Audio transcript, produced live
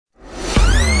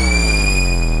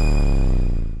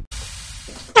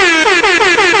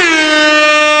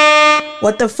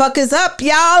What the fuck is up,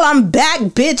 y'all? I'm back,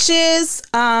 bitches.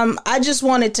 I just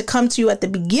wanted to come to you at the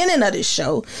beginning of this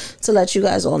show to let you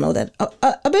guys all know that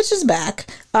a bitch is back.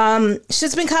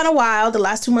 Shit's been kind of wild. The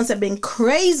last 2 months have been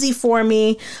crazy for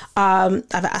me. I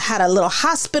had a little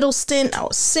hospital stint. I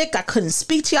was sick. I couldn't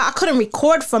speak to y'all. I couldn't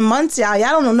record for months, y'all.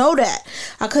 Y'all don't know that.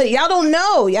 Y'all don't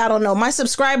know. Y'all don't know. My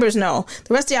subscribers know.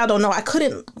 The rest of y'all don't know. I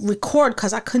couldn't record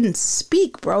because I couldn't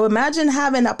speak, bro. Imagine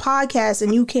having a podcast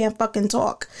and you can't fucking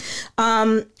talk.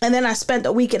 And then I spent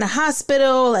a week in a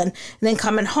hospital and then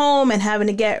coming home and having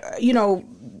to get,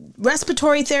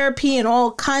 respiratory therapy and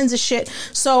all kinds of shit.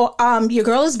 So your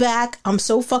girl is back. I'm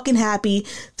so fucking happy.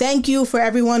 Thank you for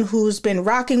everyone who's been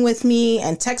rocking with me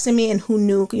and texting me and who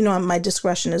knew, my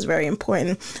discretion is very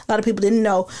important. A lot of people didn't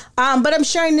know. But I'm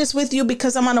sharing this with you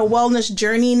because I'm on a wellness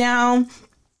journey now.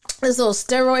 This little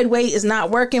steroid weight is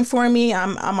not working for me.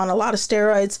 I'm on a lot of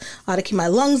steroids to keep my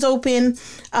lungs open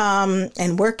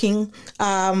and working.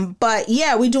 But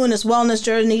yeah, we're doing this wellness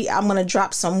journey. I'm going to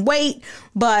drop some weight.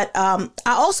 But I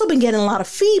also been getting a lot of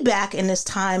feedback in this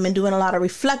time and doing a lot of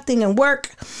reflecting and work.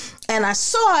 And I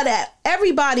saw that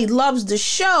everybody loves the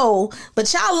show,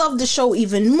 but y'all love the show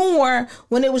even more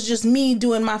when it was just me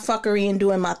doing my fuckery and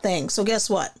doing my thing. So guess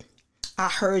what? I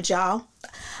heard y'all.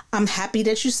 I'm happy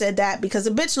that you said that because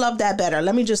a bitch love that better.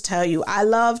 Let me just tell you, I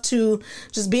love to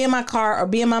just be in my car or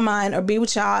be in my mind or be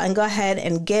with y'all and go ahead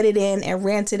and get it in and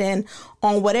rant it in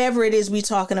on whatever it is we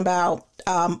talking about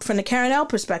from the Karen L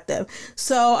perspective.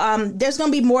 So there's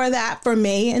going to be more of that for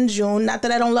May and June. Not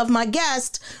that I don't love my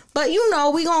guest, but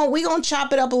we gonna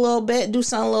chop it up a little bit, do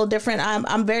something a little different.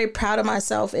 I'm very proud of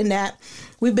myself in that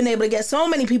we've been able to get so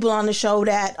many people on the show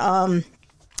that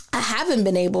I haven't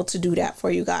been able to do that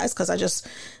for you guys because I just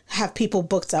have people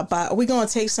booked up. But we're going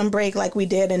to take some break like we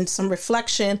did and some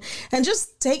reflection and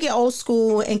just take it old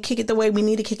school and kick it the way we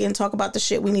need to kick it and talk about the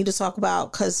shit we need to talk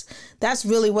about because that's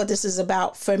really what this is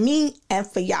about for me and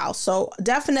for y'all. So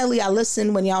definitely I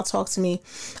listen when y'all talk to me.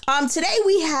 Today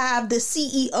we have the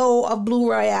CEO of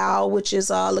Blue Royale, which is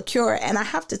liqueur. And I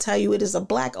have to tell you, it is a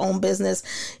black owned business.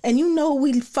 And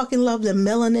we fucking love the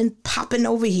melanin popping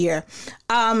over here.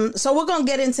 So we're going to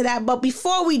get into that. But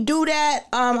before we do that,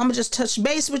 I'm going to just touch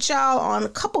base with y'all on a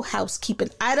couple housekeeping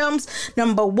items.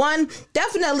 Number one,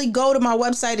 definitely go to my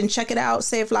website and check it out,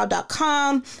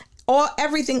 sayitloud.com.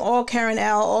 Everything, all Karen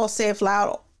L, all Say It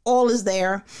Loud, all is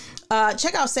there.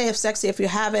 Check out Say It Sexy if you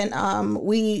haven't.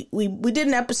 We did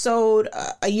an episode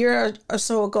a year or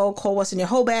so ago called What's in Your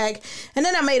Whole Bag. And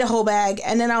then I made a whole bag.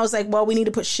 And then I was like, well, we need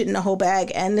to put shit in a whole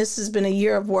bag. And this has been a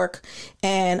year of work.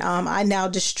 And I now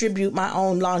distribute my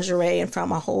own lingerie and found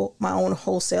my own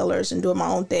wholesalers and doing my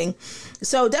own thing.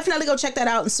 So definitely go check that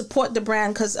out and support the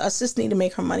brand because sis need to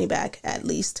make her money back at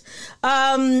least.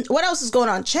 What else is going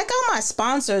on? Check out my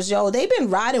sponsors, yo. They've been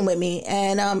riding with me.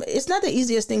 And it's not the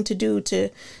easiest thing to do to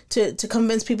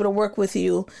convince people to work with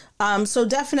you. So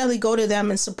definitely go to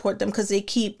them and support them because they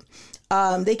keep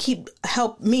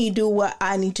help me do what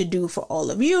I need to do for all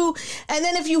of you. And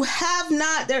then if you have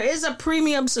not, there is a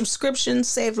premium subscription,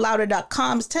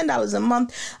 savelouder.com. It's $10 a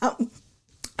month.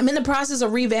 I'm in the process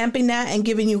of revamping that and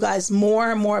giving you guys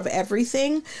more of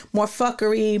everything, more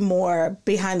fuckery, more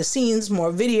behind the scenes,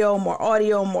 more video, more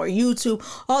audio, more YouTube,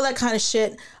 all that kind of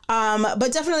shit.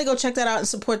 But definitely go check that out and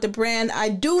support the brand. I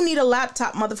do need a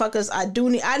laptop, motherfuckers.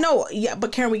 I know, yeah,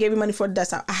 but Karen, we gave you money for a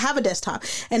desktop. I have a desktop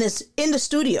and it's in the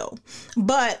studio,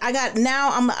 but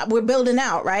we're building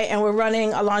out, right? And we're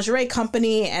running a lingerie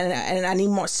company and I need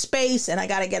more space and I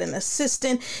got to get an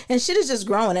assistant and shit is just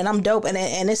growing and I'm dope and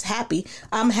it's happy.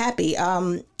 I'm happy.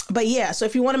 But yeah, so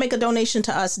if you want to make a donation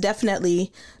to us,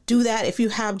 definitely do that. If you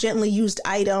have gently used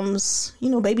items,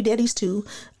 baby daddies too,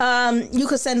 you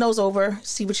could send those over,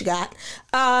 see what you got.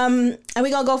 And we're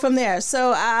going to go from there.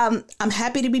 So I'm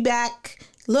happy to be back.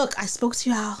 Look, I spoke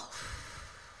to y'all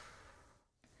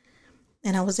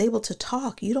and I was able to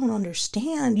talk. You don't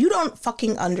understand. You don't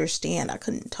fucking understand. I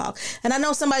couldn't talk. And I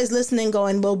know somebody's listening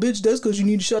going, well, bitch, that's because you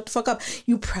need to shut the fuck up.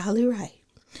 You probably right.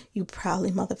 You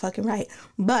probably motherfucking right.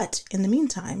 But in the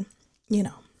meantime,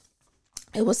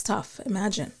 it was tough.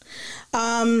 Imagine.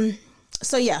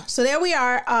 So yeah, so there we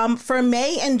are. For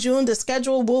May and June, the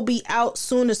schedule will be out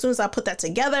soon as I put that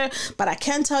together. But I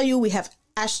can tell you we have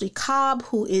Ashley Cobb,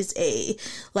 who is a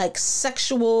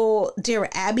sexual Dear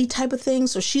Abby type of thing.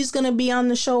 So she's going to be on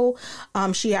the show.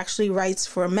 She actually writes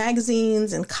for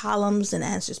magazines and columns and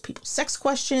answers people's sex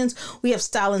questions. We have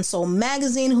Style and Soul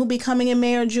magazine who'll be coming in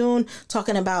May or June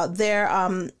talking about their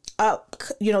up,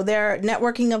 their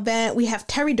networking event. We have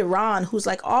Terry Duran, who's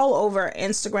like all over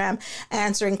Instagram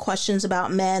answering questions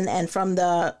about men, and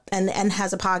and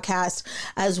has a podcast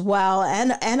as well,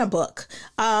 and a book.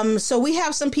 So we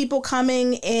have some people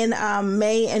coming in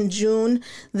May and June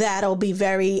that'll be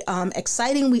very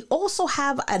exciting. We also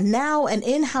have an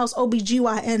in-house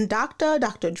OBGYN doctor,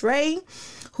 Dr. Dre,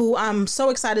 who I'm so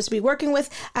excited to be working with,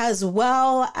 as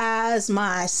well as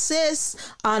my sis,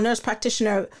 nurse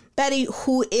practitioner Betty,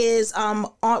 who is on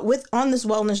this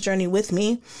wellness journey with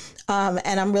me.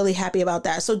 And I'm really happy about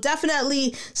that. So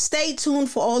definitely stay tuned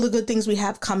for all the good things we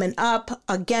have coming up.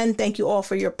 Again, thank you all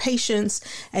for your patience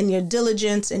and your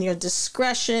diligence and your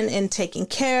discretion in taking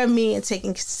care of me and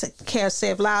taking care of Say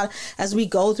It Loud as we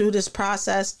go through this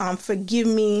process. Forgive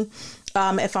me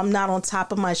if I'm not on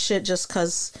top of my shit, just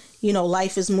because,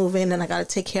 life is moving and I got to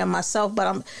take care of myself.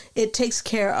 But it takes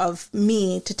care of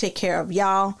me to take care of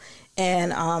y'all.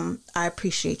 And I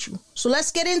appreciate you. So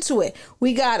let's get into it.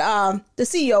 We got the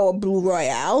CEO of Blue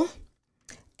Royale.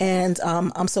 And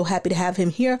I'm so happy to have him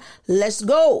here. Let's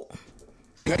go.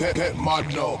 Are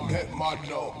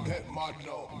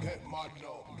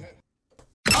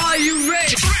you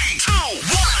ready? 3, 2, 1,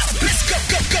 let's go.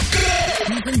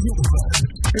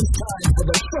 It's time for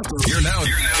the struggle.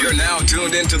 You're now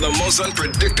tuned into the most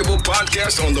unpredictable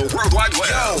podcast on the World Wide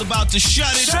Web. It's about to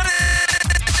shut it. Shut it.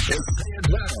 It's Say It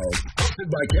Loud, hosted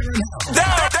by Karen Howell.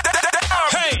 Down.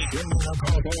 Hey. You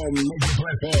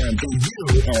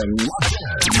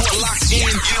are locked in.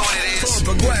 You know what it is. Pour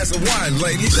up a glass of wine,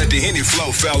 ladies. Let the Henny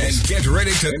flow, fellas. And get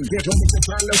ready to turn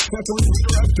the special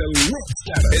up to lip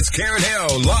shatter. It's Karen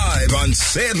Hill live on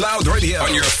Say It Loud Radio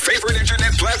on your favorite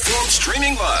internet platform,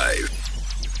 streaming live.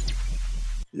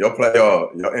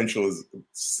 Your intro is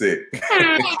sick.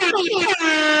 I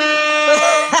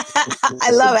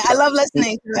love it. I love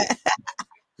listening to it.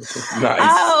 Nice.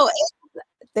 Oh,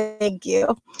 thank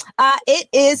you. It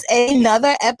is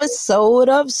another episode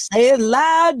of Say It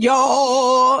Loud,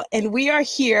 y'all. And we are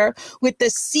here with the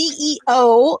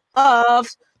CEO of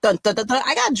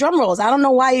I got drum rolls. I don't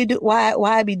know why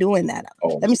I be doing that.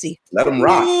 Oh, let me see. Let them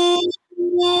rock.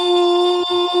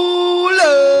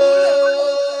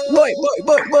 Boy.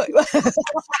 Look.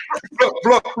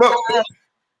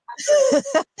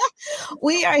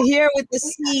 We are here with the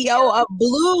CEO of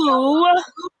Blue.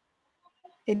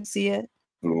 Can you see it?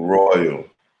 Blue Royal.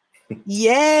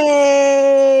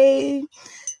 Yay!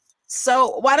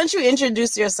 So why don't you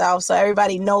introduce yourself so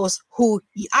everybody knows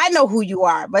I know who you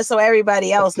are, but so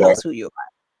everybody else knows who you are.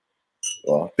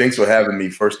 Well, thanks for having me.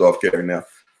 First off, Karen. Now,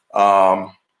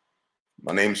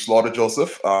 my name is Slaughter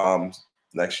Joseph.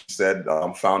 Like she said,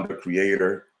 founder,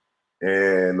 creator,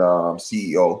 and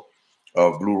CEO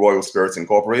of Blue Royal Spirits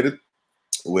Incorporated,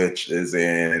 which is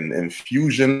an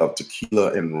infusion of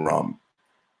tequila and rum.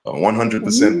 A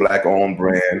 100% Black-owned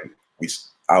brand. We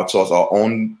outsourced our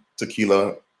own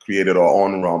tequila, created our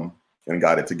own rum, and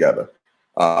got it together.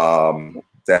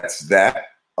 That's that.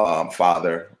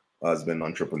 Father, husband,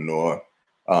 entrepreneur,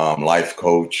 life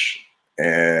coach,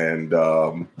 and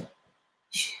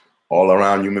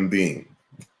all-around human being.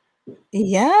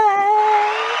 Yeah.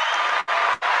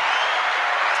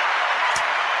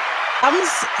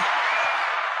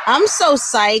 I'm so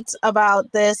psyched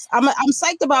about this. I'm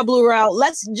psyched about Blue Royale.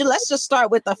 Let's just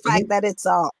start with the fact that it's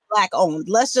Black owned.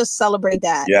 Let's just celebrate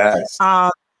that. Yes.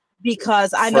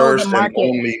 Because I know the market. And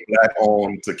only Black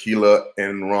owned tequila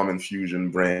and rum infusion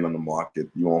brand on the market.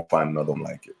 You won't find another one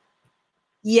like it.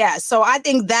 Yeah, so I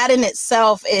think that in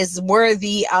itself is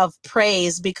worthy of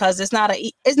praise because it's not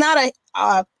a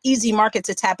easy market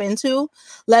to tap into,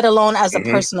 let alone as a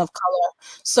person of color.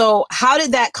 So how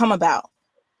did that come about?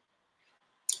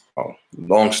 Oh,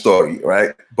 long story,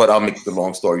 right? But I'll make the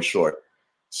long story short.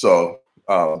 So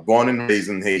born and raised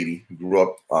in Haiti, grew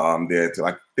up there till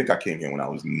I think I came here when I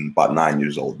was about 9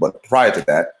 years old. But prior to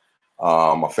that,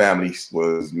 my family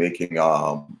was making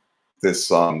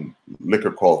this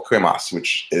liquor called Cremas,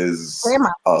 which is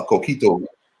coquito.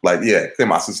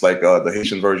 Cremas is like the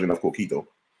Haitian version of coquito.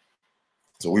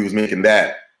 So we was making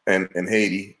that in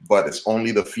Haiti, but it's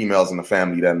only the females in the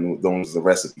family that knows the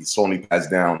recipe. It's only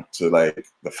passed down to like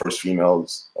the first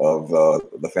females of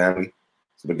the family.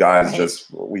 So the guys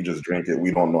we just drink it.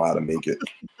 We don't know how to make it.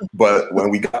 But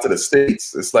when we got to the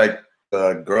States, it's like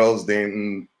the girls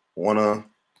didn't want to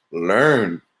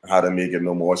learn how to make it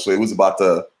no more. So it was about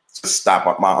to stop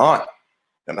at my aunt.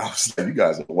 And I was like, you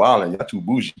guys are wild and y'all too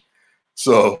bougie.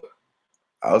 So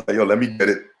I was like, yo, let me get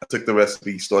it. I took the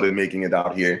recipe, started making it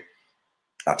out here.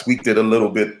 I tweaked it a little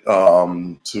bit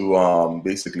to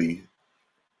basically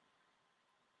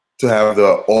to have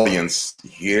the audience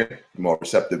here more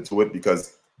receptive to it,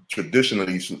 because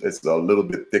traditionally it's a little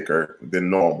bit thicker than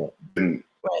normal than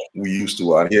Right. we used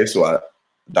to out here. So I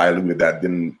diluted that,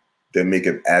 didn't make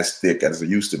it as thick as it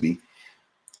used to be.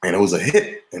 And it was a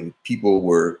hit, and people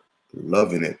were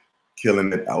loving it,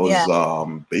 killing it. I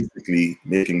was basically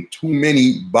making too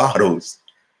many bottles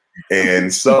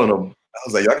and selling them. I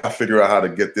was like, I gotta figure out how to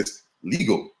get this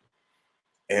legal.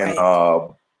 And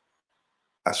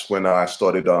that's when I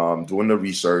started doing the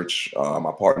research.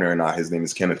 My partner and I, his name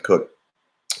is Kenneth Cook,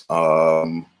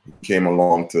 came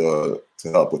along to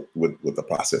help with the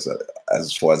process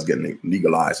as far as getting it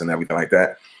legalized and everything like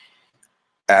that.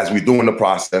 As we're doing the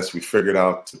process, we figured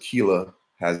out tequila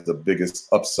has the biggest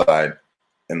upside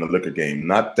in the liquor game.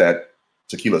 Not that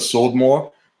tequila sold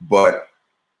more, but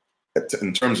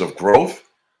in terms of growth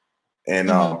and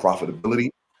profitability,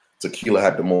 tequila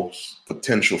had the most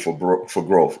potential for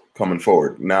growth coming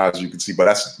forward. Now, as you can see, but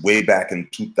that's way back in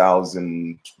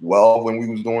 2012 when we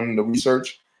was doing the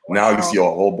research. Now you see a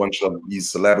whole bunch of these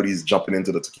celebrities jumping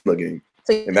into the tequila game.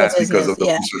 And that's because of the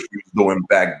research we was doing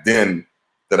back then,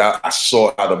 that I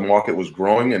saw how the market was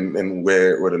growing and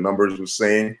where the numbers were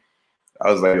saying.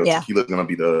 I was like, tequila's going to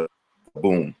be the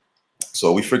boom.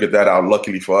 So we figured that out.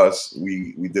 Luckily for us,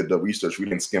 we did the research. We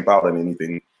didn't skimp out on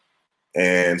anything.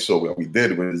 And so what we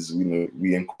did was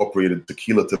we incorporated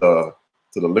tequila to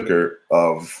the liquor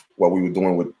of what we were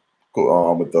doing with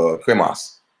the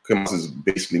cremas. Cremas is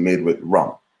basically made with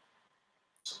rum.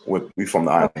 We from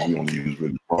the island, we only use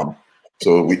really rum.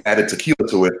 So we added tequila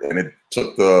to it, and it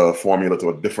took the formula to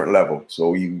a different level. So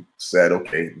we said,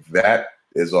 okay, that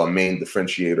is our main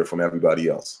differentiator from everybody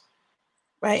else.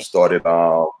 Right. Started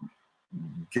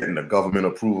getting the government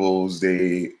approvals.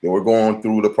 They were going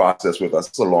through the process with us.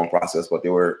 It's a long process, but they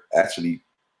were actually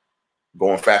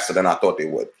going faster than I thought they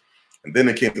would. And then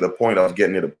it came to the point of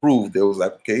getting it approved. It was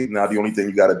like, okay, now the only thing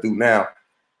you got to do now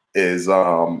is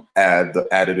add the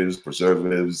additives,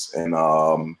 preservatives,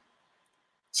 and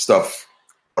stuff,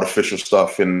 artificial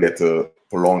stuff in there to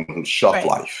prolong the shelf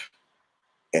life.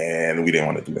 And we didn't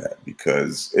want to do that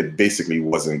because it basically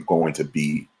wasn't going to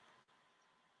be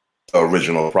the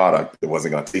original product. It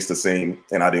wasn't going to taste the same.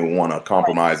 And I didn't want to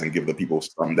compromise and give the people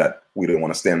something that we didn't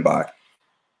want to stand by.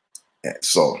 And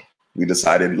so we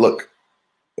decided, look,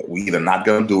 we either not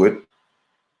going to do it.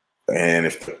 And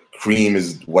if the cream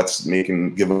is what's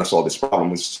giving us all this problem,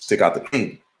 let's take out the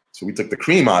cream. So we took the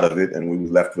cream out of it, and we were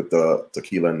left with the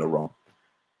tequila and the rum.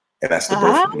 And that's the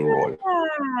birth of Blue Royal.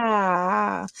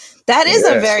 That is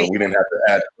a very... So we didn't have to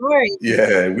add...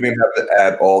 Yeah, we didn't have to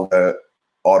add all the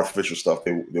artificial stuff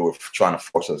they were trying to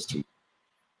force us to.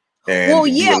 And well,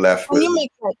 we were left with... when you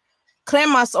make like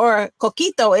cremas or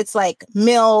coquito, it's like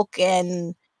milk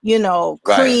and,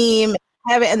 cream,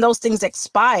 and those things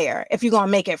expire if you're going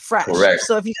to make it fresh. Correct.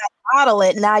 So if you got to bottle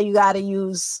it, now you got to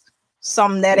use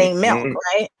something that ain't milk,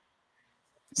 right?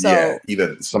 So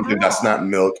either something that's not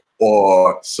milk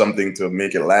or something to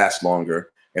make it last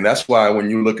longer. And that's why when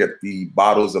you look at the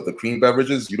bottles of the cream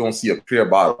beverages, you don't see a clear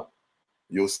bottle.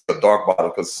 You'll see a dark bottle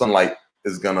because sunlight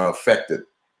is going to affect it.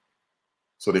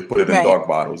 So they put it in dark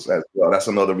bottles as well. That's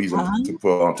another reason to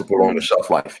prolong the shelf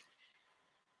life.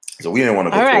 So we didn't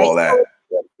want to go through all that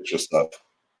extra stuff.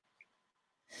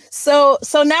 So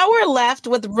now we're left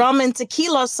with rum and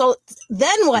tequila. So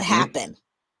then what happened?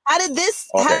 How did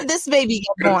this baby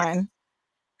get born?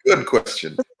 Good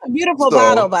question. It's a beautiful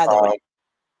bottle, by the way.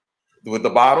 With the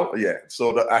bottle, yeah.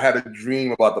 So I had a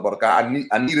dream about the bottle.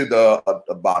 I needed a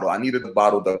bottle. I needed a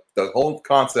bottle. The whole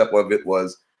concept of it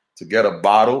was to get a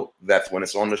bottle that when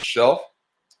it's on the shelf,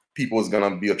 people is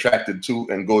gonna be attracted to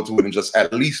and go to it and just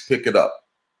at least pick it up.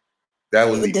 That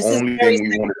was the only thing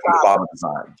we wanted from the bottle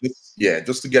design.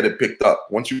 Just to get it picked up.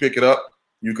 Once you pick it up,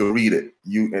 you can read it.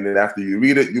 And then after you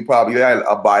read it, you probably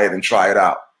I'll buy it and try it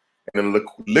out. And then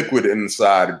liquid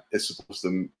inside is supposed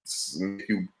to make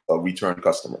you a return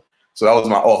customer. So that was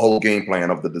my whole game plan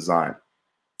of the design.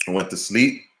 I went to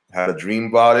sleep, had a dream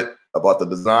about it, about the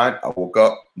design. I woke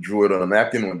up, drew it on a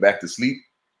napkin, went back to sleep,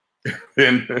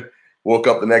 and woke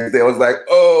up the next day. I was like,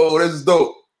 oh, this is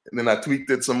dope. And then I tweaked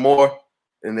it some more,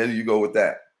 and then you go with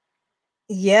that.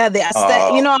 Yeah, the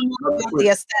aesthetic. I'm all about the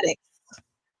aesthetic.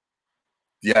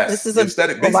 Yes, this is the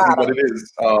aesthetic. Basically, what it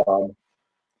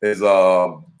is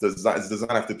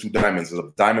designed after two diamonds. There's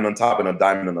a diamond on top and a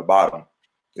diamond on the bottom.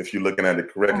 If you're looking at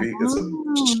it correctly, it's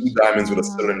two diamonds with a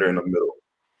cylinder in the middle.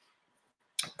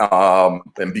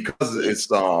 And because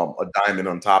it's a diamond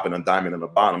on top and a diamond on the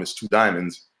bottom, it's two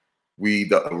diamonds.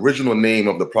 The original name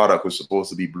of the product was supposed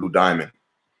to be Blue Diamond,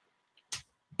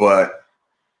 but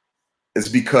it's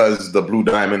because the blue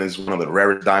diamond is one of the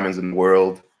rarest diamonds in the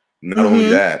world. Not only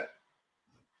that,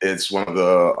 it's one of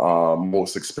the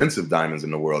most expensive diamonds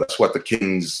in the world. That's what the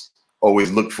kings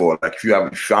always look for. Like if you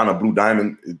found a blue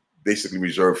diamond, it's basically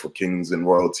reserved for kings and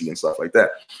royalty and stuff like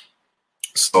that.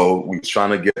 So we was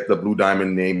trying to get the blue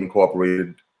diamond name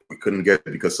incorporated. We couldn't get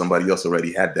it because somebody else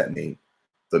already had that name.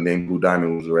 The name Blue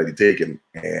Diamond was already taken,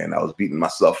 and I was beating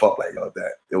myself up like, yo,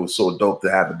 that it was so dope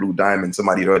to have the Blue Diamond.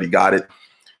 Somebody already got it,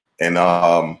 and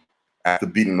after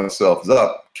beating ourselves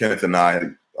up, Kenneth and I,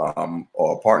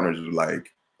 our partners, were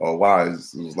like, "Oh, wow!" It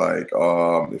was like,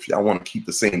 if y'all want to keep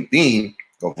the same theme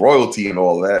of royalty and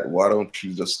all that, why don't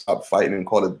you just stop fighting and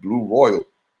call it Blue Royal?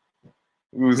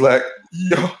 We was like,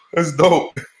 "Yo, that's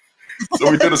dope."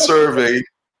 So we did a survey.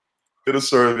 Put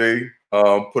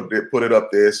it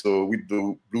up there. So we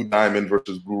do Blue Diamond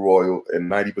versus Blue Royal, and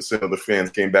 90% of the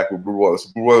fans came back with Blue Royal. So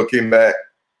Blue Royal came back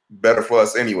better for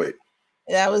us anyway.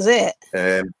 That was it.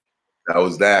 And that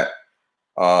was that.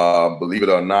 Believe it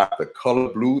or not, the color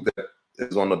blue that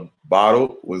is on the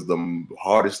bottle was the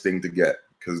hardest thing to get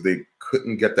because they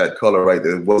couldn't get that color right.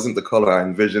 It wasn't the color I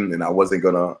envisioned, and I wasn't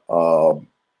gonna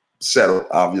settle.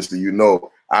 Obviously, you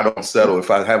know, I don't settle. If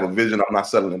I have a vision, I'm not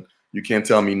settling. You can't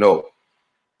tell me no.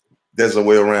 There's a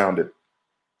way around it.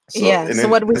 So, yeah. So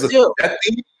what do we do?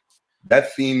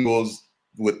 That theme goes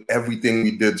with everything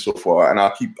we did so far, and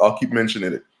I'll keep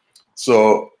mentioning it.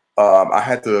 So I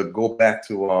had to go back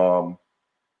to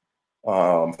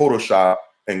Photoshop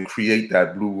and create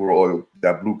that blue royal,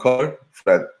 that blue color.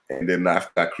 And then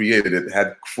after I created it,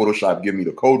 had Photoshop give me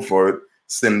the code for it,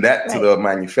 send that to the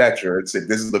manufacturer, and say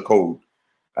this is the code.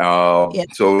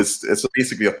 So it's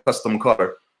basically a custom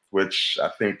color, which I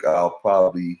think I'll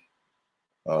probably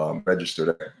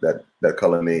register that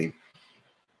color name.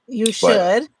 You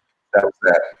should. That was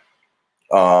that.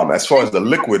 As far as the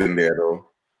liquid in there, though,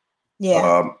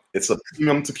 it's a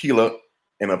premium tequila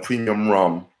and a premium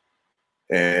rum,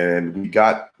 and we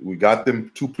got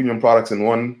them 2 premium products in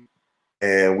one,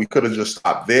 and we could have just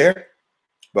stopped there,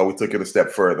 but we took it a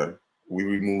step further. We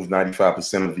removed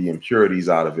 95% of the impurities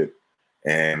out of it,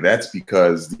 and that's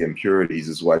because the impurities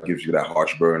is what gives you that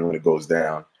harsh burn when it goes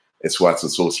down. It's what's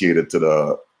associated to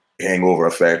the hangover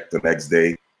effect the next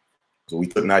day. So we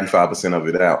took 95% of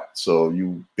it out. So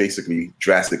you basically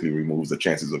drastically removes the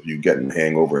chances of you getting a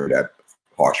hangover, that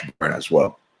harsh burn as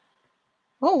well.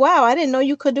 Oh, wow. I didn't know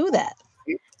you could do that.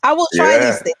 I will try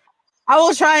these things. I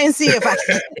will try and see if I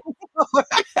can.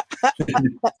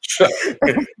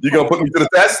 You gonna put me to the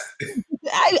test?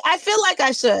 I feel like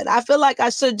I should. I feel like I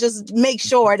should just make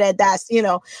sure that's,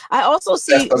 I also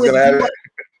see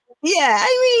yeah,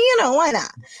 I mean, why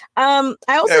not?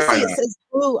 I also see it says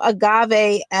blue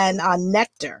agave and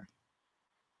nectar.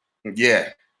 Yeah,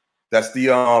 that's the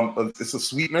it's a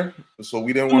sweetener, so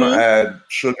we didn't want to add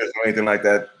sugars or anything like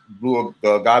that. The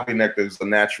agave nectar is a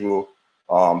natural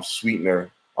sweetener.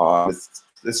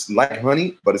 It's like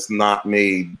honey, but it's not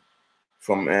made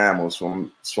from animals.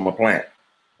 It's from a plant,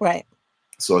 right?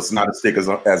 So it's not as thick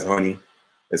as honey.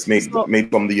 It's made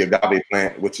from the agave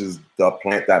plant, which is the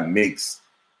plant that makes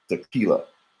tequila,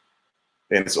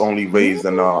 and it's only raised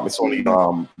and it's only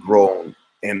grown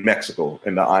in Mexico,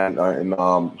 in the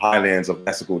highlands of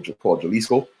Mexico, called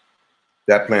Jalisco.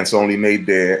 That plant's only made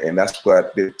there, and that's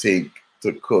what they take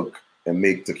to cook and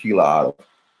make tequila out of.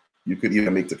 You could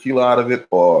either make tequila out of it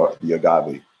or the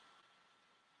agave.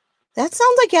 That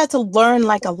sounds like you had to learn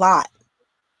like a lot.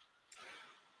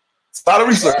 It's a lot of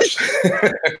research.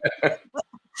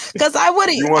 Because I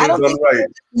don't think I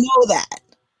know that.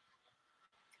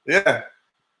 Yeah,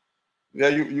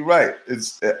 you're right.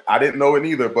 I didn't know it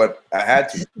either, but I had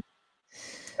to.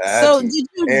 Did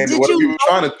you were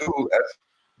trying to do?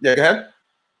 Yeah, go ahead.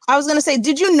 I was gonna say,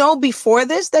 did you know before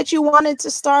this that you wanted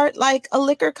to start like a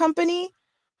liquor company?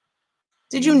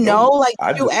 Did you know, like,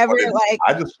 I just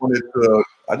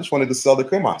wanted to sell the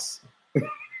cremas.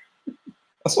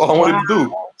 That's all I wanted to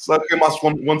do. Sell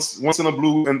cremas once in a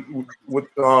blue, and with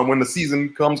when the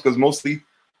season comes, because mostly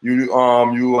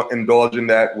you indulge in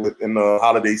that in the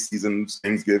holiday season,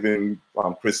 Thanksgiving,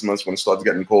 Christmas, when it starts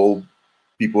getting cold.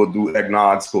 People do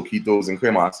eggnogs, coquitos, and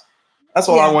cremas. That's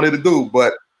all I wanted to do,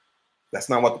 but that's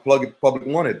not what the public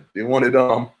wanted. They wanted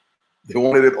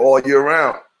it all year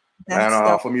round.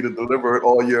 For me to deliver it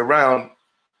all year round,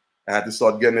 I had to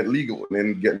start getting it legal and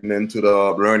then getting into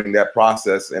learning that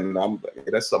process. And I'm like,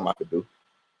 hey, that's something I could do.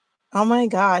 Oh my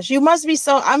gosh. You must be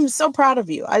I'm so proud of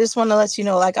you. I just want to let you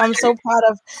know, like, I'm so proud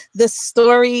of the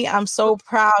story. I'm so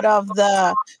proud of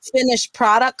the finished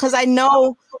product. Cause I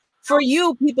know for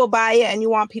you, people buy it and you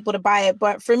want people to buy it.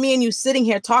 But for me and you sitting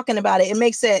here talking about it, it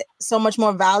makes it so much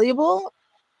more valuable.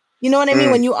 You know what I mean?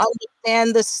 When you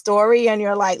understand the story and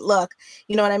you're like, look,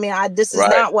 you know what I mean? This is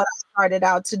not what I started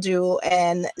out to do.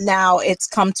 And now it's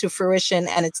come to fruition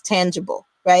and it's tangible,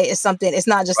 right? It's something, it's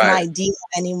not just an idea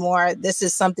anymore. This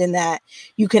is something that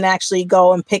you can actually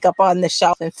go and pick up on the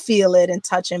shelf and feel it and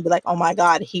touch it and be like, oh my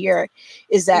God, here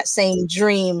is that same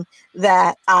dream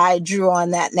that I drew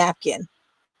on that napkin.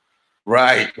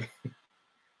 Right.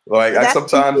 Like I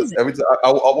sometimes every time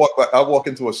I walk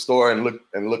into a store and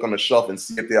look on the shelf and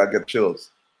see it there, I get chills.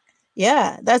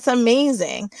 Yeah, that's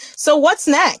amazing. So what's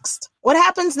next? What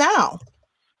happens now?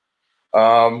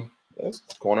 That's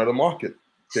corner of the market,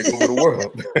 take over the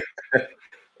world.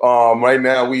 Right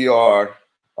now we are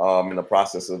in the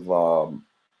process of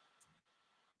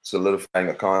solidifying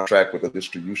a contract with a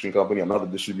distribution company, another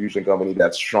distribution company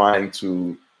that's trying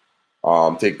to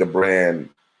take the brand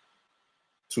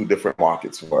to different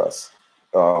markets for us.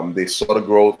 They saw the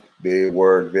growth. They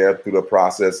were there through the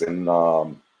process, and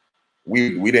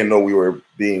we didn't know we were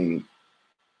being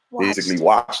basically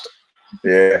watched.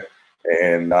 Yeah,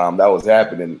 and that was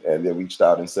happening. And they reached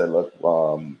out and said, "Look,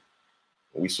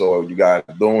 we saw what you guys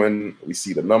are doing. We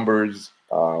see the numbers.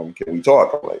 Can we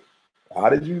talk?" I'm like,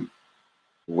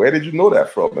 where did you know that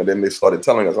from? And then they started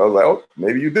telling us. I was like, oh,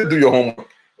 maybe you did do your homework.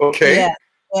 Okay.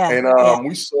 Yeah. And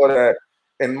we saw that.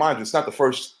 And mind you, it's not the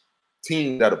first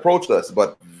team that approached us,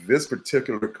 but this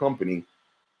particular company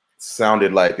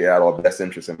sounded like they had our best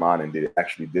interest in mind, and they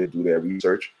actually did do their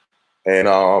research. And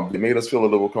they made us feel a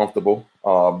little comfortable.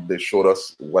 They showed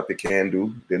us what they can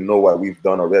do. They know what we've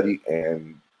done already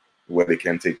and where they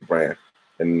can take the brand.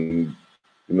 And,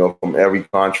 you know, from every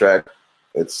contract,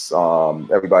 it's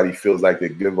everybody feels like they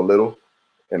give a little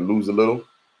and lose a little.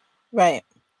 Right.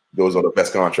 Those are the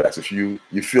best contracts. If you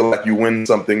feel like you win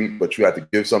something, but you have to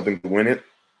give something to win it,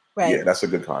 yeah, that's a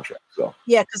good contract. So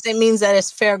yeah, because it means that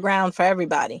it's fair ground for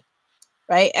everybody,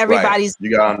 right? Everybody's.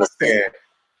 You gotta understand.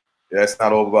 Yeah, it's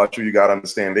not all about you. You gotta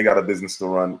understand they got a business to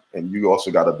run, and you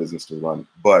also got a business to run.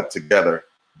 But together,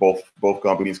 both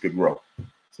companies could grow.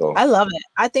 So I love it.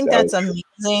 I think that's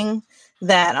amazing.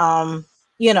 That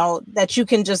you know, that you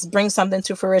can just bring something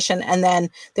to fruition, and then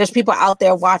there's people out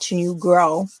there watching you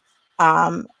grow.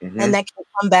 And that can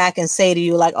come back and say to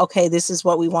you, like, okay, this is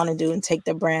what we want to do and take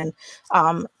the brand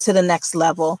to the next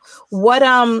level.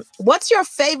 What's your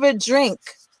favorite drink?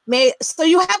 So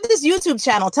you have this YouTube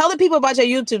channel. Tell the people about your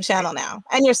YouTube channel now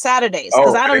and your Saturdays,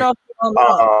 because I don't know if you don't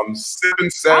know.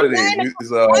 Sipping Saturdays is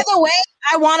by the way,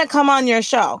 I want to come on your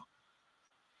show.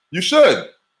 You should.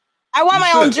 I want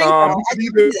my own drink.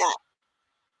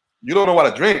 You don't know what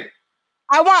to drink.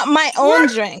 I want my own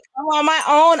drink. I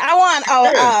want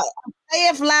a Say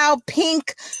It Loud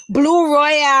pink Blue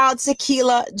Royale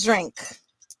tequila drink.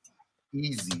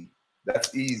 Easy.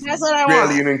 That's easy. That's what I want.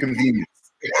 Barely an inconvenience.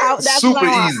 That's super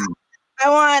easy. I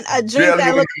want a drink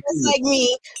that looks just like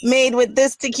me, made with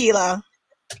this tequila.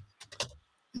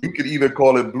 You could either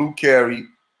call it Blue Carry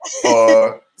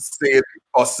or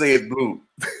say it Blue.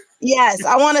 Yes,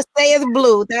 I want to say it's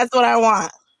Blue. That's what I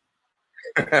want.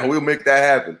 We'll make that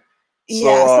happen.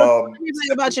 Yeah. So tell me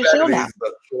about your show now.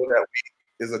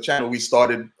 Is a channel we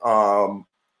started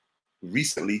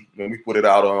recently when we put it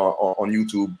out on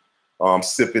YouTube.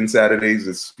 Sipping Saturdays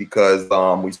is because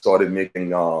we started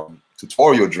making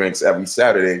tutorial drinks every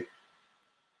Saturday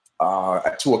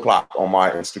at 2:00 on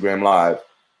my Instagram Live.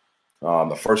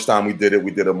 The first time we did a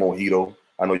mojito.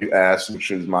 I know you asked which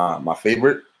is my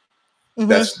favorite.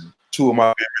 That's two of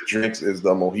my favorite drinks is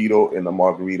the mojito and the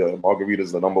margarita. Margarita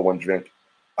is the #1 drink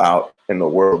out in the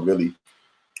world, really.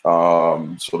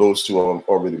 So those two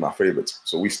are really my favorites.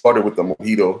 So we started with the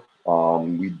mojito.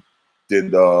 We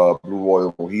did the Blue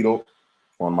Royal mojito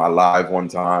on my live one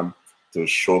time to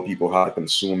show people how to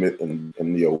consume it and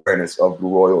the awareness of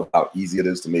Blue Royal, how easy it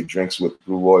is to make drinks with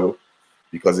Blue Royal,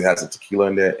 because it has a tequila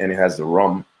in there and it has the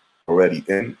rum already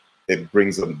in. It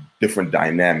brings a different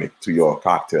dynamic to your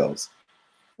cocktails.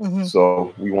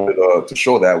 So we wanted to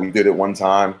show that. We did it one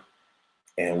time,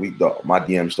 and my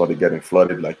DM started getting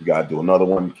flooded. Like, you gotta do another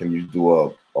one. Can you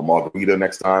do a margarita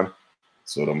next time?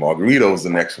 So the margarita was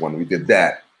the next one. We did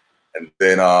that, and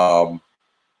then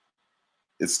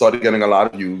it started getting a lot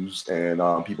of views, and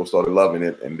people started loving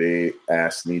it. And they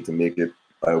asked me to make it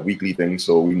a weekly thing,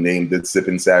 so we named it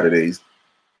Sipping Saturdays,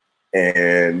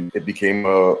 and it became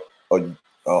a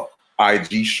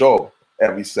IG show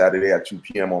every Saturday at 2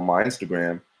 p.m. on my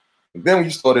Instagram. And then we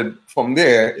started from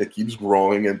there. It keeps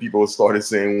growing, and people started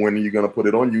saying, "When are you gonna put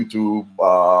it on YouTube?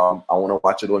 I want to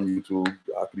watch it on YouTube.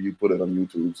 How could you put it on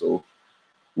YouTube?" So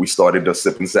we started the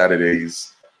Sipping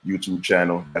Saturdays YouTube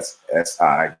channel. That's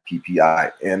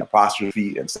SIPPIN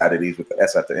apostrophe and Saturdays with the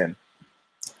S at the end.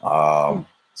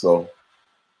 So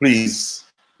please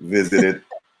visit it,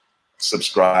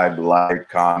 subscribe, like,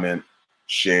 comment,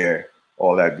 share,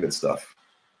 all that good stuff.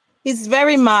 He's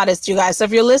very modest, you guys. So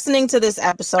if you're listening to this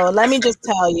episode, let me just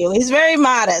tell you, he's very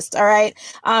modest. All right.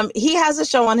 He has a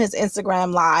show on his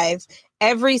Instagram Live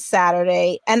every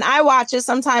Saturday, and I watch it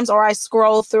sometimes, or I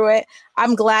scroll through it.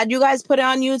 I'm glad you guys put it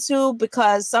on YouTube,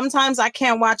 because sometimes I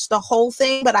can't watch the whole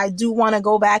thing, but I do want to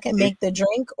go back and make the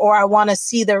drink, or I want to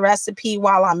see the recipe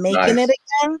while I'm making it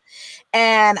again.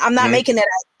 And I'm not making it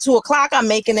at 2 o'clock. I'm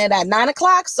making it at 9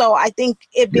 o'clock. So I think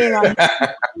it being on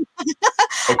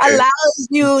allows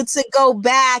you to go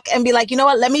back and be like, you know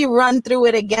what, let me run through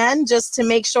it again just to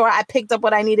make sure I picked up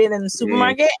what I needed in the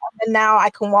supermarket, and now I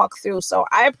can walk through. So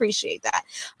I appreciate that.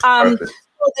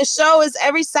 So the show is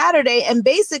every Saturday, and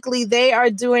basically they are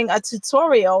doing a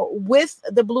tutorial with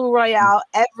the Blue Royale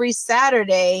every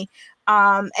Saturday.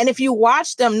 And if you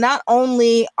watch them, not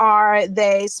only are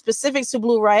they specific to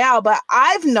Blue Royale, but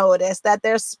I've noticed that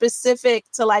they're specific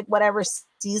to like whatever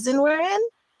season we're in.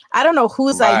 I don't know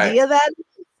whose idea that is.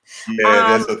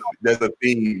 Yeah, there's a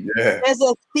theme. Yeah, there's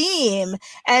a theme,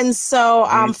 and so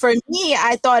for me,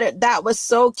 I thought that was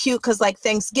so cute, because like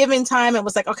Thanksgiving time, it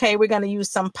was like, okay, we're gonna use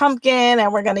some pumpkin,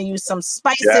 and we're gonna use some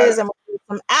spices, and we're gonna use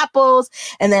some apples,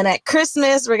 and then at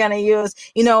Christmas we're gonna use,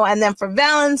 and then for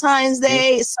Valentine's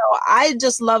Day. So I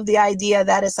just love the idea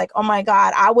that it's like, oh my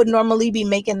God, I would normally be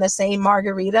making the same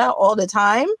margarita all the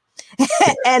time.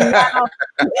 And now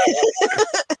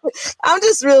I'm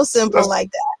just real simple like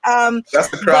that. That's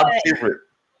the crowd favorite.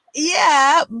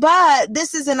 Yeah, but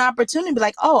this is an opportunity to be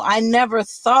like, oh, I never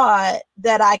thought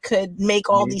that I could make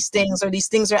all these things, or these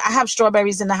things I have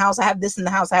strawberries in the house, I have this in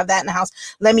the house, I have that in the house.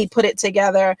 Let me put it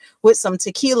together with some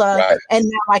tequila, and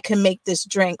now I can make this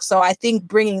drink. So I think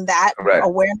bringing that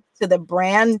awareness to the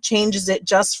brand changes it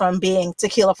just from being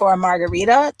tequila for a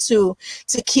margarita to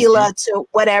tequila to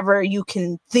whatever you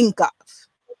can think of.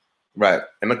 Right.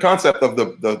 And the concept of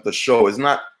the show is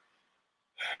not,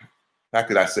 how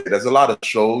could I say, there's a lot of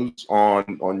shows on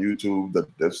YouTube that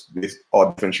this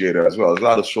differentiator as well. There's a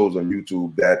lot of shows on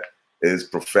YouTube that is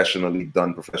professionally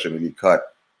done, professionally cut.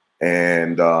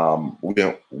 And we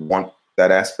didn't want that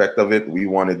aspect of it. We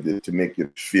wanted it to make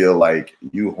it feel like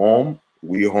you home,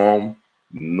 we home,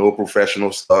 no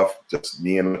professional stuff, just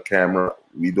me and the camera.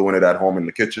 We doing it at home in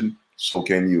the kitchen, so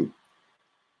can you.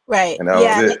 Right. And that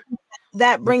was it.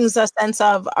 That brings a sense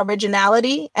of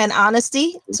originality and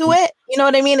honesty to it. You know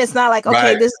what I mean? It's not like,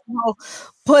 okay, this is all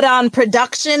put on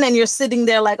production and you're sitting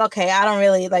there like, okay, I don't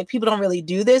really, like, people don't really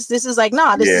do this. This is like,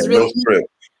 no, this is really me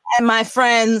and my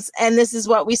friends, and this is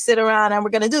what we sit around and we're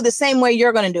going to do the same way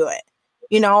you're going to do it,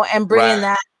 and bringing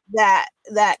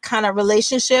that kind of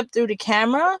relationship through the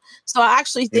camera. So I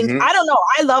actually think, I don't know,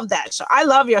 I love that show. I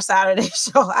love your Saturday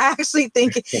show. I actually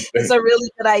think it's a really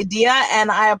good idea,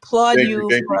 and I applaud you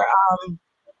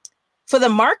for the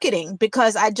marketing,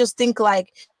 because I just think,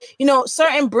 like,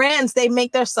 certain brands, they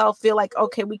make themselves feel like,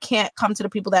 okay, we can't come to the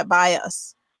people that buy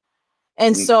us.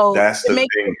 And so to make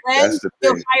the brand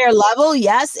feel higher level,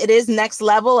 yes, it is next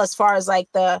level as far as like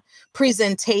the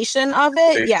presentation of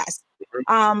it. Yes.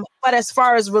 But as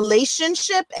far as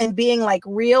relationship and being like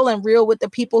real with the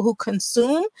people who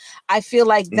consume, I feel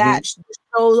like that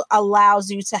show allows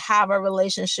you to have a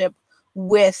relationship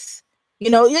with,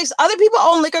 other people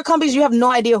own liquor companies. You have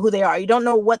no idea who they are. You don't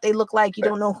know what they look like. You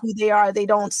don't know who they are. They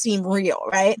don't seem real.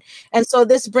 Right. And so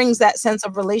this brings that sense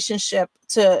of relationship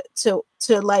to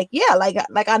like,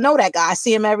 like I know that guy. I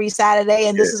see him every Saturday,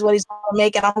 and this is what he's going to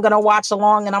make, and I'm going to watch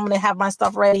along, and I'm going to have my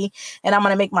stuff ready, and I'm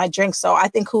going to make my drink. So I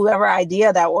think whoever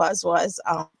idea that was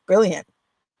brilliant.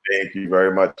 Thank you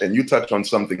very much. And you touched on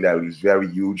something that was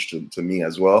very huge to me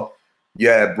as well.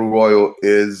 Yeah, Blue Royale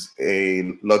is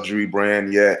a luxury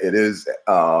brand. Yeah, it is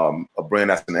a brand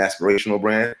that's an aspirational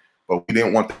brand, but we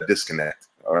didn't want that disconnect.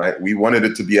 All right. We wanted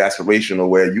it to be aspirational,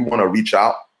 where you want to reach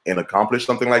out and accomplish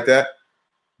something like that,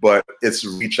 but it's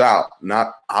reach out,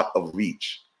 not out of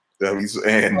reach.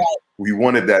 And we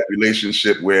wanted that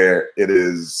relationship where it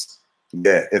is,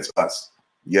 it's us.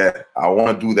 Yeah, I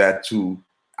want to do that too.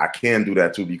 I can do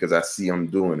that too, because I see them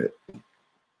doing it.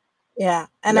 Yeah,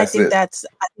 and I think that's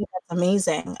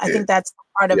amazing. I think that's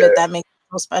part of it that makes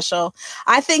it so special.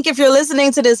 I think if you're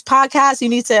listening to this podcast, you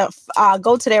need to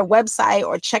go to their website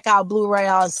or check out Blue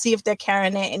Royale and see if they're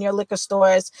carrying it in your liquor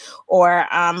stores or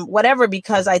whatever,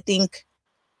 because I think,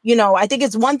 I think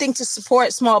it's one thing to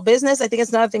support small business. I think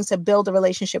it's another thing to build a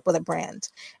relationship with a brand,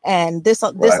 and this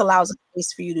allows a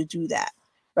space for you to do that,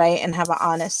 right, and have an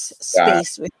honest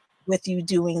space with you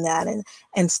doing that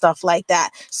and stuff like that.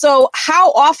 So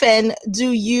how often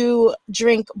do you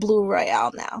drink Blue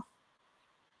Royale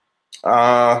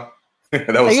now?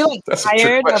 Are you like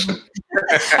tired of?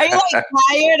 Are you like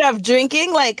tired of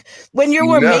drinking? Like when you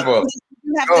were making this,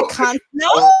 you have to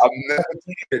no.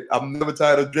 I'm never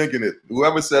tired of drinking it.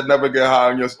 Whoever said never get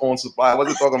high on your own supply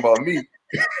wasn't talking about me.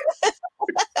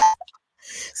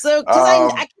 So,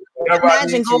 because I can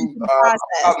imagine going through the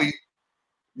process.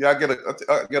 I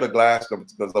get a glass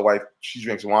because the wife, she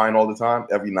drinks wine all the time,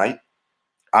 every night.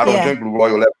 I don't drink Blue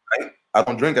Royal every night. I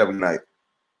don't drink every night.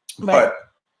 Right. But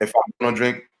if I'm gonna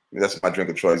drink, that's my drink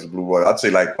of choice, Blue Royal. I'd say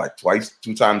like twice,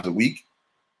 2 times a week.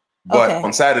 But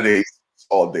on Saturdays,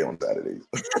 all day on Saturdays.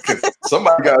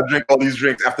 Somebody gotta drink all these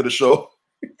drinks after the show.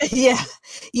 Yeah.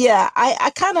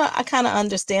 I kind of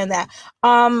understand that.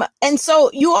 And so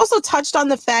you also touched on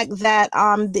the fact that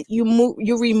that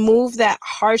you remove that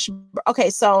harsh. Okay,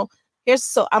 so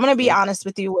I'm gonna be honest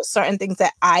with you with certain things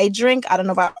that I drink. I don't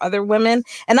know about other women,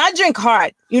 and I drink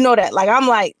hard. You know that. Like I'm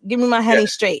like, give me my Henny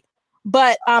straight.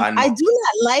 But I do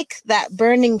not like that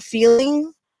burning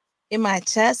feeling in my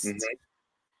chest.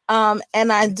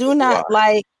 And I do not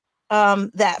like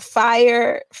that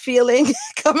fire feeling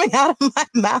coming out of my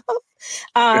mouth.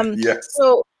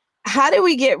 So how did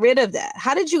we get rid of that?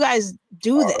 How did you guys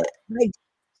do that? Like,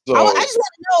 I just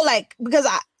want to know, like, because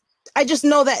I just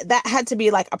know that had to be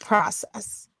like a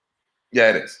process. Yeah,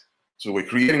 it is. So we're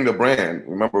creating the brand.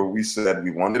 Remember, we said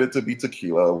we wanted it to be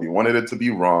tequila. We wanted it to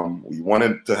be rum. We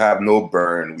wanted to have no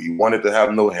burn. We wanted to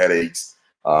have no headaches.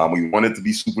 We wanted to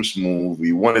be super smooth.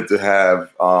 We wanted to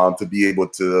have to be able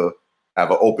to have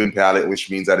an open palate,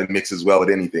 which means that it mixes well with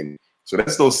anything. So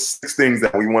that's those 6 things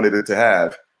that we wanted it to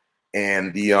have.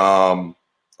 And the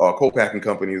co-packing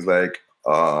company is like,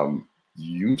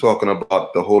 you talking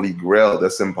about the Holy Grail?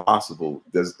 That's impossible.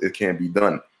 It can't be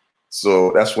done.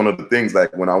 So that's one of the things.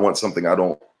 Like when I want something, I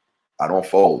don't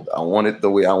fold. I want it the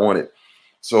way I want it.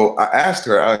 So I asked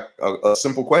her a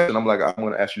simple question. I'm like, I'm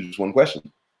going to ask you just one question.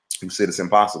 You said it's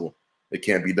impossible. It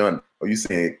can't be done. Are you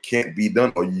saying it can't be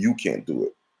done, or you can't do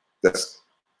it? That's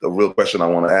the real question I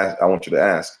want to ask. I want you to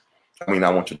ask. I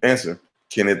want you to answer.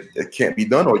 It can't be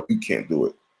done, or you can't do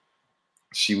it?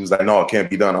 She was like, no, it can't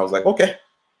be done. I was like, okay.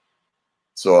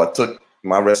 So I took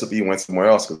my recipe and went somewhere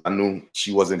else because I knew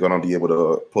she wasn't going to be able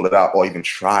to pull it out or even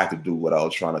try to do what I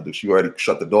was trying to do. She already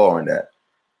shut the door on that.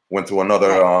 Went to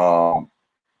another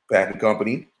packing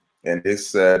company, and they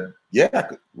said, yeah,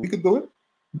 we could do it.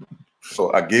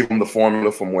 So I gave them the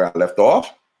formula from where I left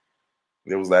off.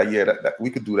 They was like, yeah, that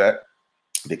we could do that.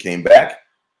 They came back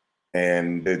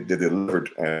and they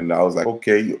delivered. And I was like,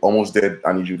 okay, you almost did.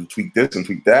 I need you to tweak this and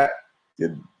tweak that.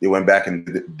 They went back and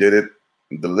did it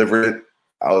and delivered it.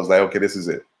 I was like, okay, this is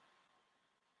it.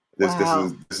 This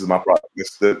is my product.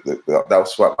 That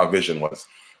was what my vision was.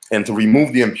 And to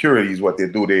remove the impurities, what they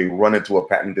do, they run into a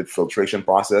patented filtration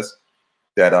process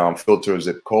that filters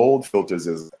it cold, filters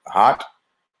it hot,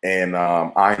 and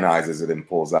ionizes it and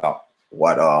pulls out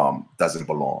what doesn't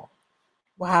belong.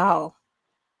 Wow.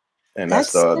 And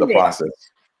that's the process.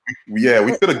 Yeah,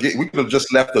 we could have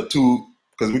just left the 2,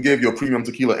 because we gave you a premium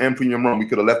tequila and premium rum. We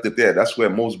could have left it there. That's where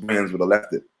most brands would have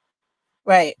left it.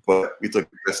 Right. But we took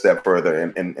a step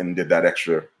further and did that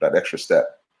extra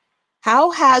step.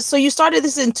 So you started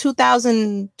this in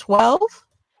 2012?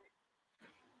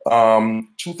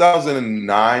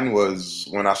 2009 was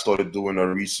when I started doing the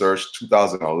research.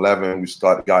 2011, we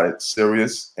got it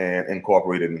serious and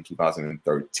incorporated in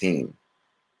 2013.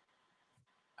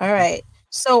 All right.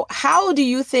 So how do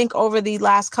you think over the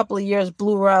last couple of years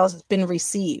Blue Royal has been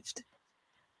received?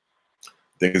 I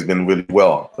think it's been really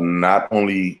well. Not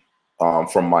only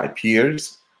from my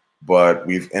peers, but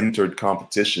we've entered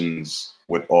competitions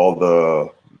with all the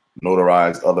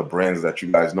notarized other brands that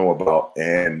you guys know about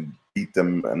and beat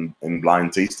them in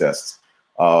blind taste tests.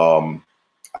 I'm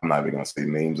not even gonna say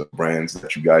names of brands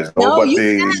that you guys know, but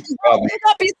they pick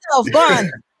up yourself,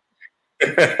 Bun.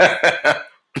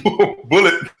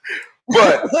 Bullet.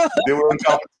 But they were in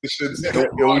competitions and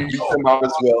we beat them out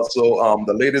as well. So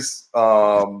the latest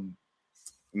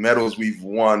medals we've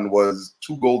won was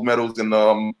 2 gold medals in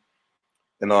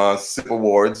SIP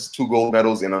awards, 2 gold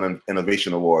medals in an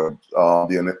innovation award.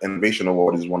 The innovation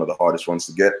award is one of the hardest ones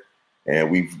to get,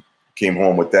 and we've came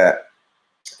home with that.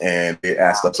 And they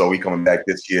asked us, are we coming back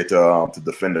this year to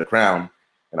defend the crown?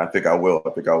 And I think I will.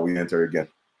 I think I'll re-enter again.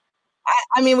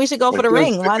 I mean, we should go for the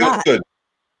ring. Why not? Good.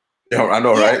 Yeah, I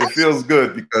know, right? It feels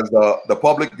good because the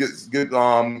public gives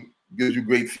you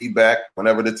great feedback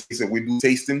whenever we do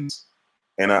tastings.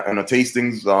 And the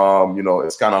tastings,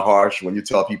 it's kind of harsh when you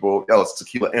tell people, oh, it's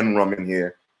tequila and rum in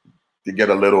here. They get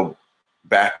a little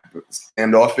back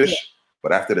standoffish. Yeah.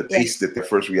 But after they taste it, their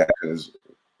first reaction is,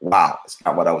 wow, it's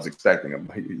not what I was expecting. I'm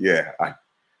like, I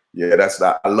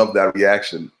love that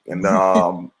reaction. And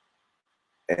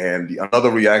And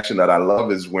another reaction that I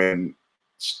love is when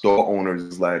store owners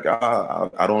is like,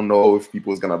 I don't know if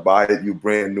people is gonna buy it. You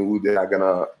brand new, they're not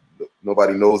gonna.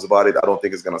 Nobody knows about it. I don't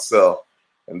think it's gonna sell.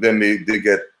 And then they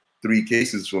get 3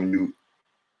 cases from you,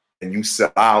 and you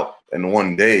sell out in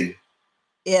one day.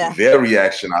 Yeah. Their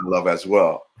reaction I love as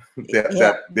well.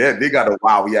 They got a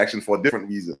wow reaction for a different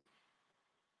reason.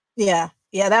 Yeah.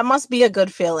 Yeah, that must be a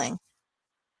good feeling.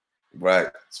 Right.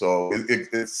 So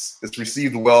it's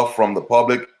received well from the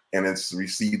public, and it's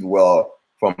received well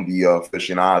from the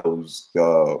aficionados,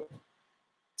 the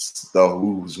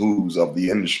who's of the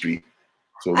industry.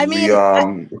 So it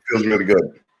feels really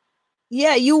good.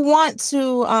 Yeah, you want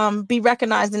to be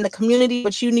recognized in the community,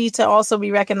 but you need to also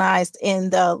be recognized in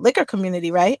the liquor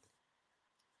community, right?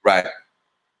 Right.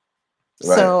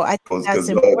 So I think that's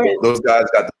important. Those guys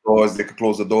got the doors. They can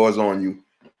close the doors on you.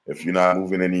 If you're not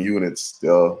moving any units,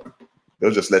 they'll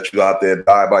just let you out there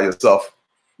die by yourself.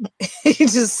 You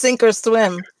just sink or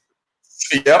swim.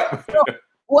 Yep. So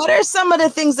what are some of the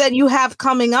things that you have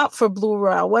coming up for Blue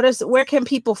Royale? Where can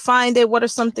people find it? What are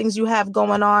some things you have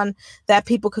going on that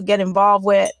people could get involved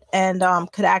with and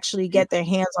could actually get their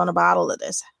hands on a bottle of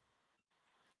this?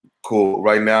 Cool.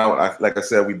 Right now, like I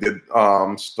said, we did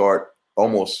start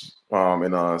almost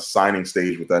in a signing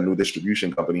stage with that new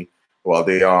distribution company. Well,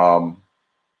 they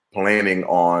planning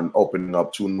on opening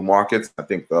up 2 new markets. I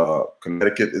think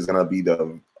Connecticut is going to be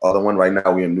the other one. Right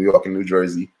now, we're in New York and New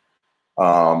Jersey.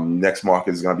 Next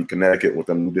market is going to be Connecticut with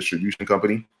a new distribution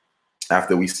company.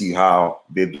 After we see how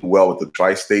they do well with the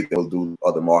tri-state, they'll do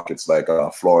other markets like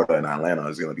Florida and Atlanta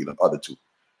is going to be the other 2.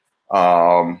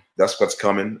 That's what's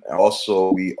coming.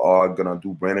 Also, we are going to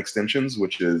do brand extensions,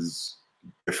 which is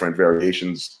different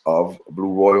variations of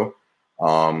Blue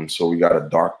Royale. So we got a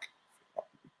dark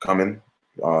coming.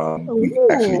 We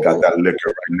actually got that liquor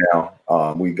right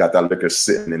now. We got that liquor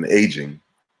sitting and aging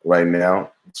right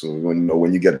now. So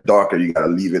when you get darker, you got to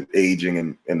leave it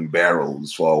aging in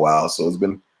barrels for a while. So it's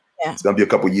gonna be a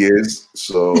couple years.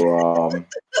 So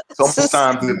it's almost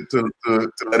time to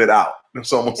let it out.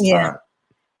 It's almost time.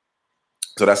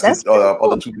 So that's the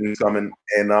other 2 things coming,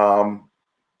 and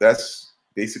that's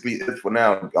basically it for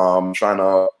now. Trying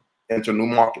to enter new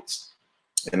markets.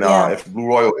 And if Blue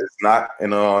Royale is not in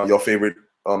your favorite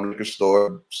liquor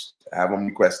store, have them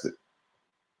request it.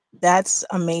 That's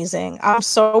amazing. I'm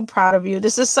so proud of you.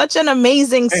 This is such an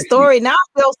amazing story. Now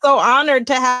I feel so honored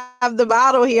to have the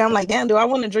bottle here. I'm like, damn, do I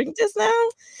want to drink this now?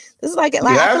 This is like I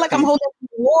feel like I'm holding an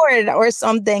award or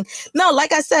something. No,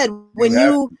 like I said, when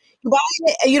you buy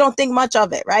it and you don't think much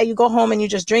of it, right? You go home and you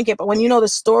just drink it. But when you know the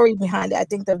story behind it, I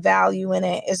think the value in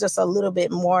it is just a little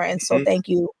bit more. And so thank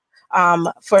you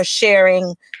for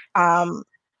sharing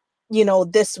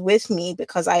this with me,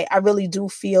 because I really do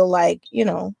feel like,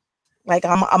 like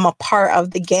I'm a part of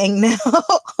the gang now.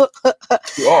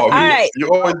 All right.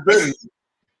 You've always been.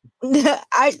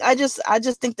 I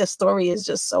just think the story is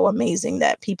just so amazing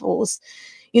that people's,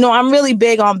 I'm really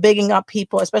big on bigging up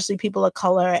people, especially people of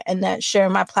color, and then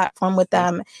sharing my platform with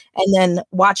them and then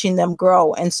watching them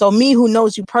grow. And so me, who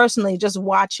knows you personally, just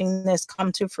watching this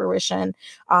come to fruition,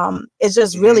 it's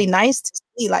just really nice to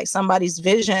see like somebody's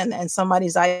vision and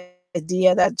somebody's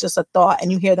idea that's just a thought,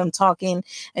 and you hear them talking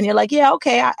and you're like, yeah,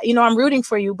 okay, I'm rooting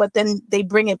for you, but then they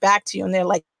bring it back to you and they're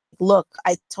like, look,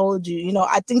 I told you.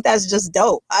 I think that's just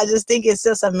dope. I just think it's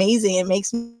just amazing. It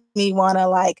makes me want to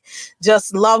like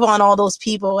just love on all those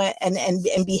people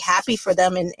and be happy for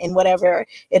them in whatever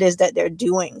it is that they're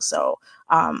doing. So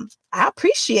I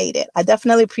appreciate it. I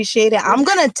definitely appreciate it. I'm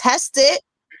gonna test it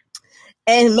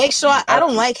and make sure I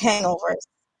don't like hangovers.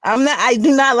 I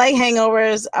do not like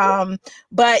hangovers.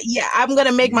 But yeah, I'm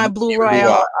gonna make my Blue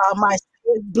Royale my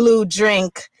blue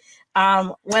drink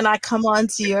when I come on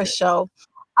to your show.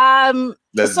 So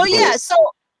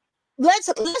let's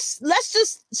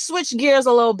just switch gears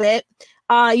a little bit.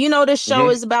 This show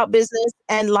is about business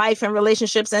and life and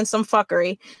relationships and some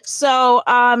fuckery. So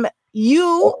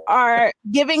you are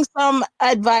giving some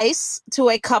advice to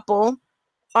a couple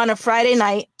on a Friday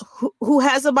night who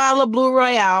has a bottle of Blue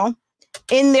Royale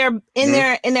in their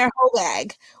hoe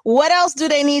bag. What else do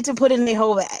they need to put in their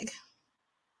hoe bag?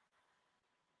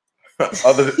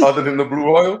 other than the Blue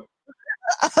Royale?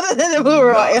 Other than the Blue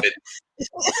Royale.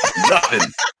 Nothing.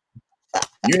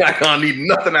 You're not gonna need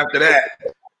nothing after that.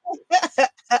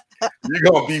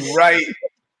 You're gonna be right.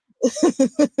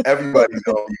 Everybody's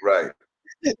gonna be right.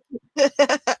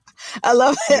 I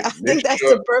love it. I think that's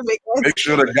the perfect one. Make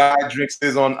sure the guy drinks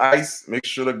his on ice. Make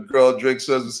sure the girl drinks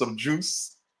hers with some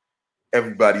juice.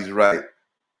 Everybody's right.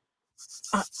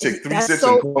 Take 3 sips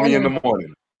and call me in the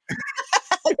morning.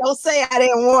 Don't say I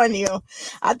didn't warn you.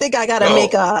 I think I gotta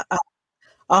make a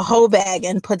a whole bag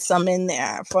and put some in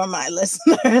there for my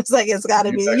listeners. Like it's got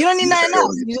to be. You don't need nothing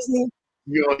else. You just need.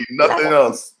 You don't need nothing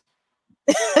else.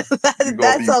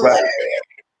 That's hilarious.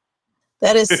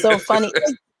 That is so funny.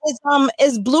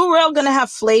 Is Blue Rail gonna have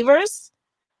flavors?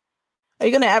 Are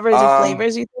you gonna ever do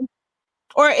flavors? You think,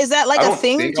 or is that like a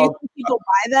thing? Do you think people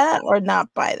buy that or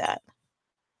not buy that?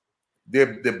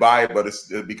 They buy it, but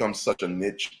it becomes such a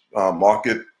niche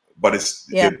market. But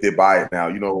they buy it now.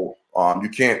 You know, you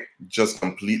can't just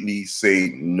completely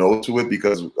say no to it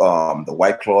because the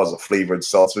White Claws are flavored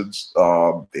seltzers.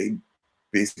 They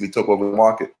basically took over the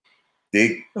market.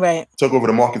 They took over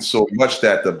the market so much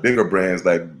that the bigger brands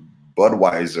like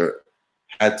Budweiser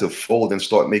had to fold and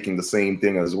start making the same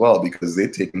thing as well because they're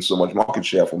taking so much market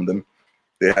share from them.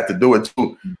 They had to do it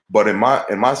too. But in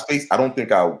my space, I don't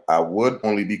think I would,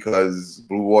 only because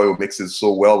Blue Royal mixes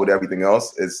so well with everything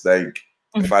else. It's like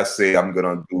if I say I'm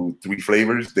gonna do 3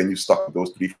 flavors, then you stuck with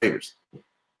those 3 flavors.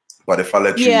 But if I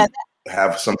let you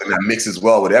have something that mixes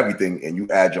well with everything and you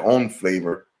add your own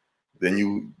flavor, then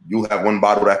you have one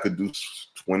bottle that could do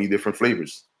 20 different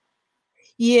flavors.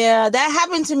 Yeah, that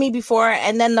happened to me before,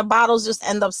 and then the bottles just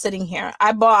end up sitting here.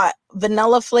 I bought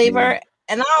vanilla flavor,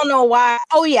 and I don't know why.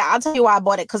 Oh yeah, I'll tell you why I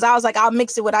bought it, because I was like, I'll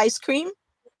mix it with ice cream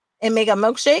and make a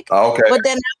milkshake. Oh, okay. But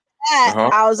then after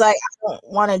that, I was like, I don't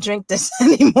want to drink this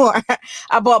anymore.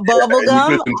 I bought bubble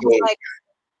gum. I was like,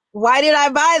 why did I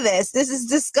buy this? This is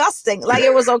disgusting. Like,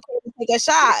 it was okay to take a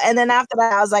shot. And then after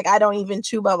that, I was like, I don't even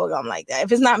chew bubble gum like that.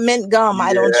 If it's not mint gum,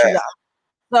 I don't chew gum.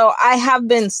 So I have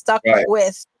been stuck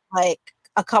with like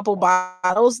a couple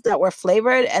bottles that were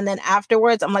flavored. And then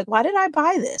afterwards, I'm like, why did I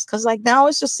buy this? Because like now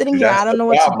it's just sitting here. I don't know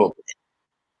what to do with it.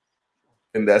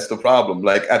 And that's the problem.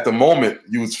 Like at the moment,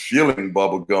 you was feeling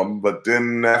bubble gum, but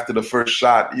then after the first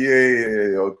shot,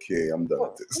 okay, I'm done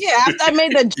with this. Yeah, after I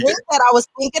made the drink that I was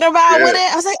thinking about with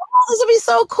it, I was like, oh, this would be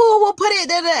so cool. We'll put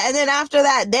it in it. And then after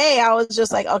that day, I was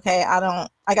just like, okay, I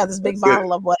got this big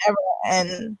bottle of whatever,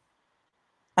 and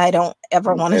I don't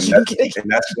ever want to drink it.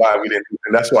 And that's why we didn't.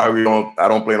 And that's why I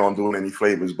don't plan on doing any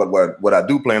flavors. But what I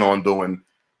do plan on doing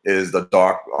is the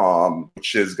dark,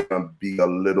 which is gonna be a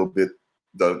little bit.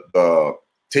 The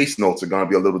taste notes are going to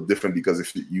be a little different because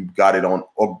if you got it on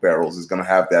oak barrels, it's going to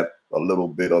have that a little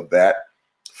bit of that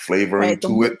flavoring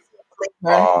to it. It's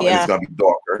going to be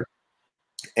darker,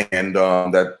 and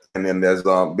then there's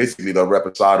basically the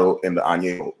reposado and the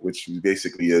añejo, which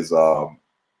basically is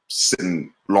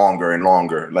sitting longer and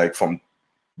longer, like from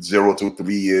 0 to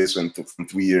 3 years and from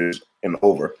 3 years and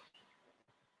over.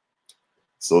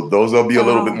 So those will be a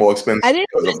little bit more expensive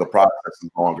because of the process is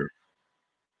longer.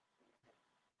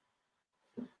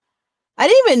 I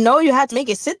didn't even know you had to make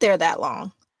it sit there that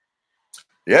long.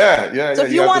 Yeah. So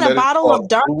if you want a bottle of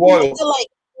dark,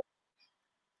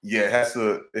 it has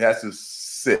to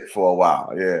sit for a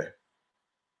while. Yeah.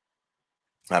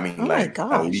 I mean,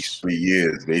 at least 3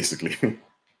 years, basically.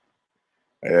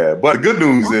 Yeah, but the good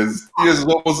news is, here's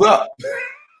what was up.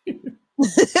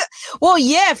 Well,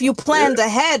 yeah, if you planned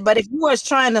ahead, but if you was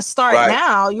trying to start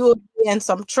now, you would be in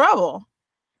some trouble.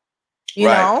 You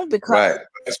know, because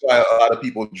that's why a lot of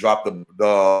people drop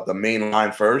the main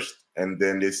line first, and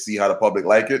then they see how the public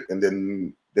like it, and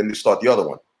then they start the other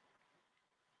one.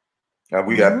 And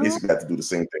we basically have to do the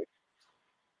same thing.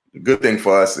 The good thing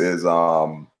for us is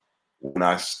when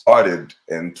I started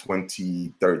in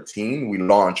 2013, we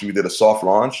did a soft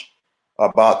launch,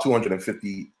 about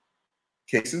 250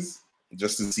 cases,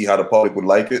 just to see how the public would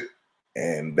like it.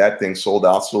 And that thing sold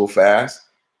out so fast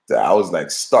that I was like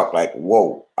stuck, like,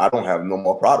 whoa, I don't have no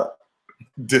more product.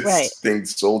 This thing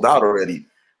sold out already.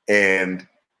 And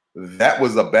that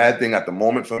was a bad thing at the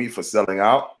moment for me for selling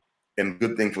out, and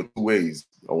good thing for 2 ways.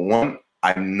 One,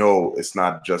 I know it's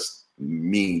not just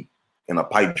me in a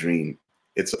pipe dream.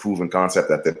 It's a proven concept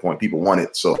at that point. People want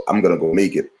it, so I'm going to go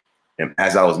make it. And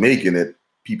as I was making it,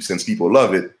 since people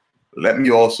love it, let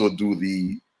me also do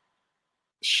the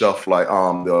shelf life,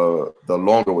 the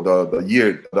longer,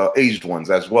 the aged ones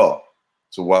as well.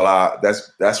 So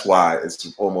that's why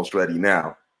it's almost ready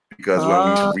now, because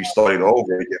when we restarted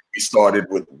over again, we started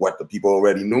with what the people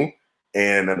already knew,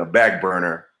 and then a back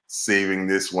burner, saving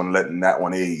this one, letting that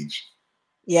one age.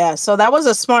 Yeah, so that was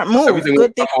a smart move. Everything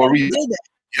Good thing you did that.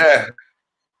 Yeah.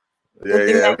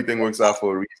 Everything works out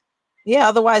for a reason. Yeah,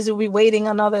 otherwise we'll be waiting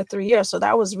another 3 years. So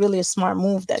that was really a smart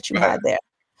move that you had there.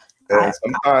 Yeah,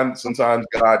 sometimes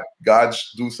God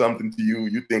do something to you.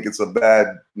 You think it's a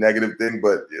bad, negative thing,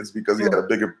 but it's because He had a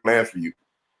bigger plan for you.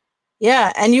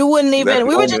 Yeah, and you wouldn't even.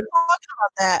 We were just talking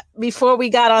about that before we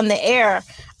got on the air.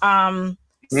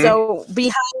 So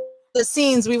behind the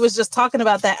scenes, we was just talking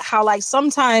about that. How like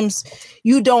sometimes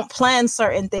you don't plan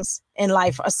certain things in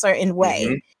life a certain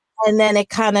way, and then it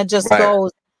kind of just Right.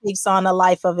 takes on a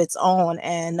life of its own,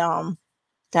 and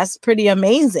that's pretty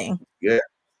amazing. Yeah.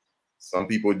 Some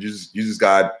people you just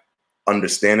got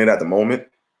understand it at the moment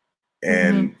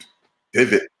and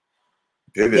pivot.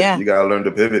 Yeah. You gotta learn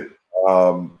to pivot.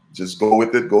 Just go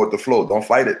with it, go with the flow. Don't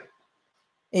fight it.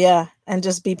 Yeah, and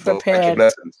just be Don't fight your prepared.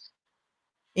 blessings.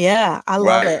 Yeah, I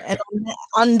love Right. it. And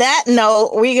on that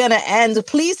note, we're going to end.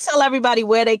 Please tell everybody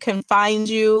where they can find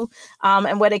you,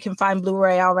 and where they can find Blue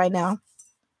Royale right now.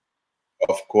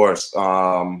 Of course.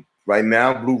 Right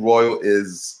now, Blue Royal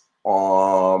is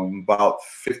about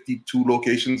 52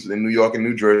 locations in New York and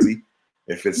New Jersey.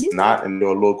 If it's not in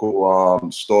your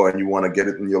local store and you want to get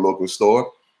it in your local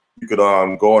store, you could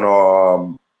go on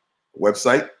our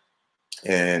website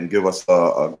and give us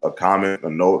a comment, a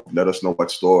note. Let us know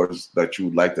what stores that you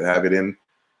would like to have it in.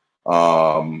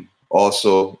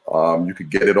 Also, you could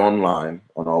get it online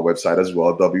on our website as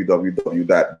well,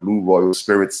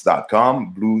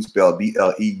 www.blueroyalspirits.com. Blue spelled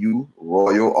BLEU,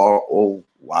 Royal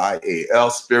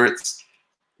ROYAL, Spirits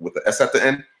with the S at the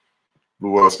end.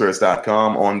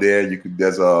 BlueRoyalspirits.com. On there,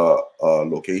 there's a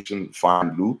location,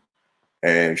 Find Blue,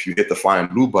 and if you hit the Find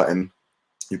Blue button,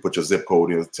 you put your zip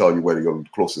code, it'll tell you where to go to the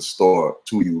closest store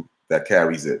to you that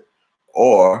carries it.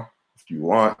 Or if you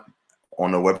want,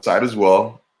 on the website as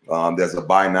well, there's a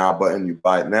buy now button. You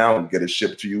buy it now and get it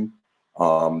shipped to you,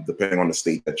 depending on the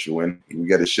state that you're in. You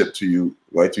get it shipped to you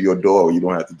right to your door. You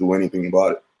don't have to do anything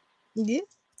about it. Yeah.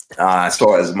 As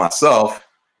far as myself,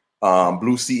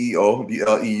 Blue CEO,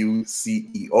 BLEU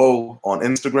CEO on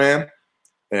Instagram,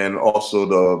 and also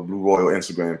the Blue Royal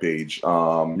Instagram page.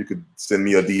 You could send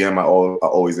me a DM. I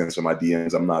always answer my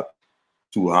DMs. I'm not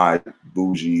too high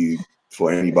bougie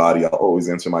for anybody. I always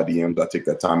answer my DMs. I take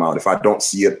that time out. If I don't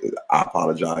see it, I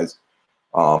apologize.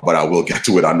 But I will get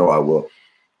to it. I know I will.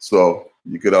 So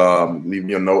you could leave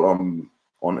me a note on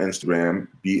Instagram,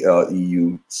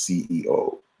 BLEU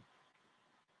CEO.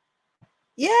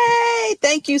 Yay!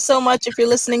 Thank you so much. If you're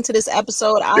listening to this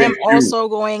episode, I am also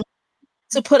going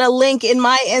to put a link in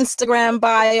my Instagram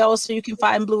bio so you can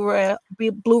find Blue Royal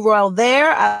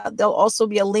there. There'll also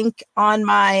be a link on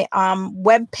my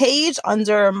web page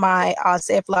under my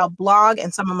Say It Loud blog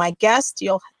and some of my guests.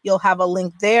 You'll have a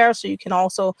link there, so you can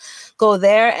also go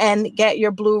there and get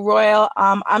your Blue Royal.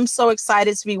 I'm so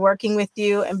excited to be working with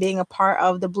you and being a part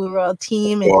of the Blue Royal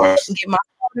team and get my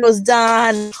photos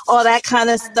done, all that kind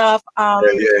of stuff. Yeah.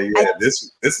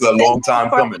 This is a long time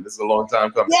coming. Yes,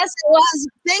 it was.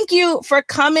 Thank you for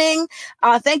coming.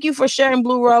 Thank you for sharing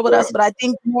Blue Royal with us. But I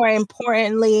think more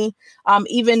importantly,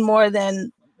 even more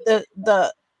than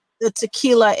the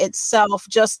tequila itself,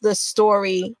 just the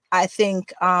story, I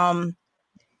think,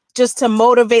 just to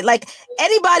motivate, like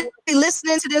anybody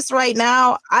listening to this right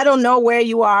now, I don't know where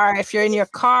you are, if you're in your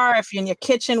car, if you're in your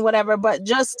kitchen, whatever, but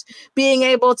just being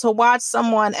able to watch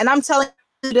someone, and I'm telling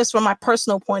you this from my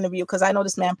personal point of view, because I know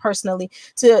this man personally,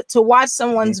 to watch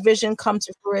someone's vision come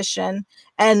to fruition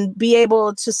and be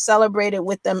able to celebrate it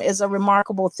with them is a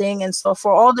remarkable thing. And so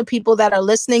for all the people that are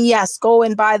listening, yes, go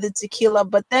and buy the tequila,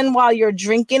 but then while you're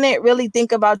drinking it, really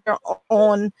think about your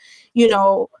own,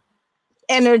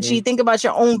 energy, think about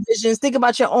your own visions, think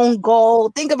about your own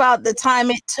goal, think about the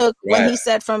time it took when he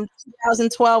said from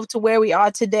 2012 to where we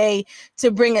are today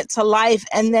to bring it to life,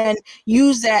 and then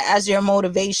use that as your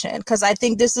motivation. Because I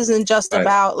think this isn't just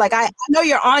about, like, I know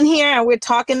you're on here and we're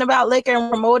talking about liquor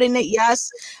and promoting it, yes,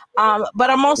 but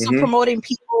I'm also promoting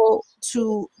people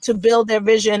to build their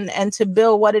vision and to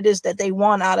build what it is that they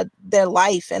want out of their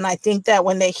life. And I think that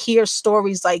when they hear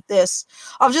stories like this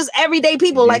of just everyday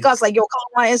people like us, like, yo, come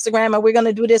on my Instagram and we're going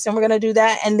to do this and we're going to do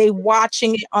that, and they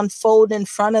watching it unfold in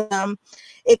front of them,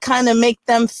 it kind of make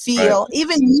them feel,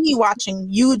 even me watching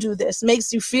you do this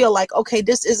makes you feel like, okay,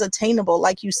 this is attainable.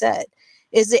 Like you said,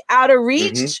 is it out of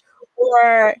reach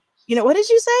or, what did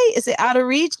you say? Is it out of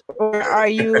reach or are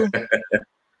you...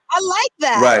 I like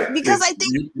that, because I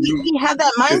think we have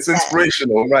that mindset. It's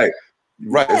inspirational, right?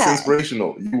 Yeah. It's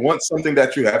inspirational. You want something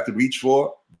that you have to reach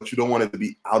for, but you don't want it to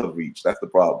be out of reach. That's the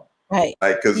problem, right?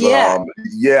 Because I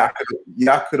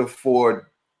could afford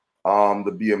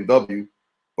the BMW,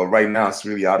 but right now it's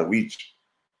really out of reach.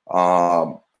 I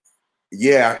want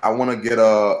to get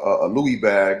a Louis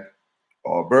bag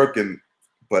or a Birkin,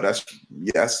 but that's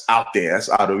out there. That's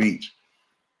out of reach.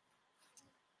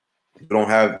 You don't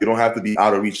have to be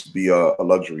out of reach to be a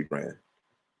luxury brand.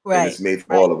 Right. And it's made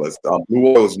for all of us. Blue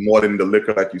Royal is more than the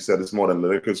liquor, like you said. It's more than the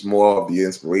liquor. It's more of the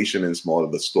inspiration and it's more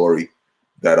of the story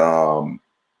that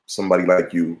somebody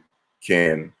like you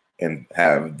can and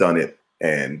have done it,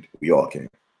 and we all can.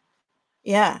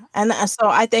 Yeah, and so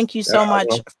I thank you so much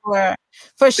for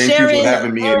thank sharing.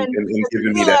 Thank you for having me and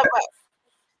giving me that.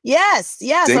 Yes,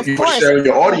 Thank you for sharing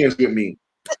your audience with me.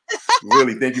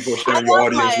 Really, thank you for sharing your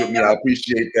audience with me. I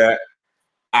appreciate that.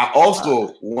 I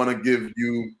also want to give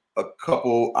you a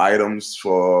couple items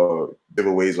for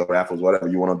giveaways or raffles, whatever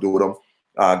you want to do with them.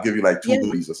 I'll give you like 2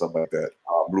 hoodies or something like that.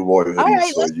 Blue Royal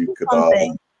hoodies, so you could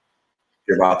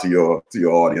give out to your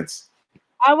audience.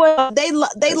 I will. They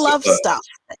love stuff.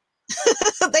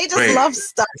 They just love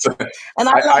stuff, and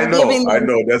I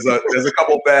know. There's a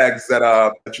couple bags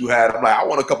that you had. I'm like, I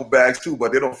want a couple bags too,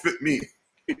 but they don't fit me.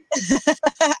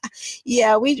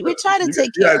 Yeah, we try to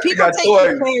take care. People take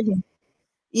care of me.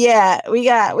 Yeah, we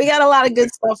got a lot of good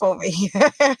stuff over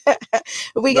here.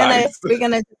 we're gonna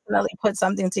definitely put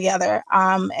something together,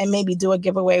 and maybe do a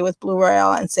giveaway with Blue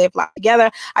Royal and Save Lives Together.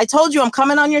 I told you I'm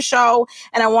coming on your show,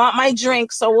 and I want my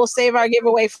drink, so we'll save our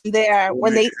giveaway from there.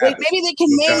 When maybe they can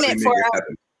name it for us,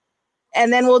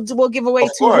 and then we'll give away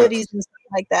 2 hoodies and stuff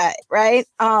like that, right?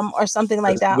 Or something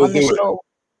like that on the show.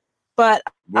 But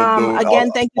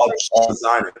again, thank you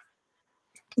for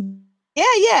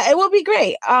Yeah, it will be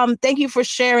great. Thank you for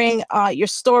sharing your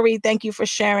story. Thank you for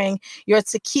sharing your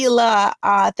tequila.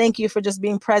 Thank you for just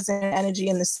being present and energy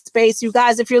in the space. You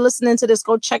guys, if you're listening to this,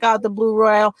 go check out the Blue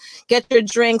Royal. Get your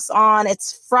drinks on.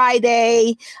 It's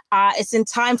Friday. It's in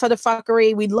time for the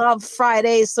fuckery. We love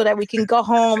Fridays so that we can go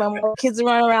home and while kids are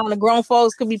running around, the grown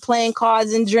folks could be playing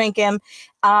cards and drinking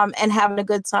and having a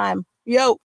good time.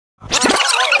 Yo.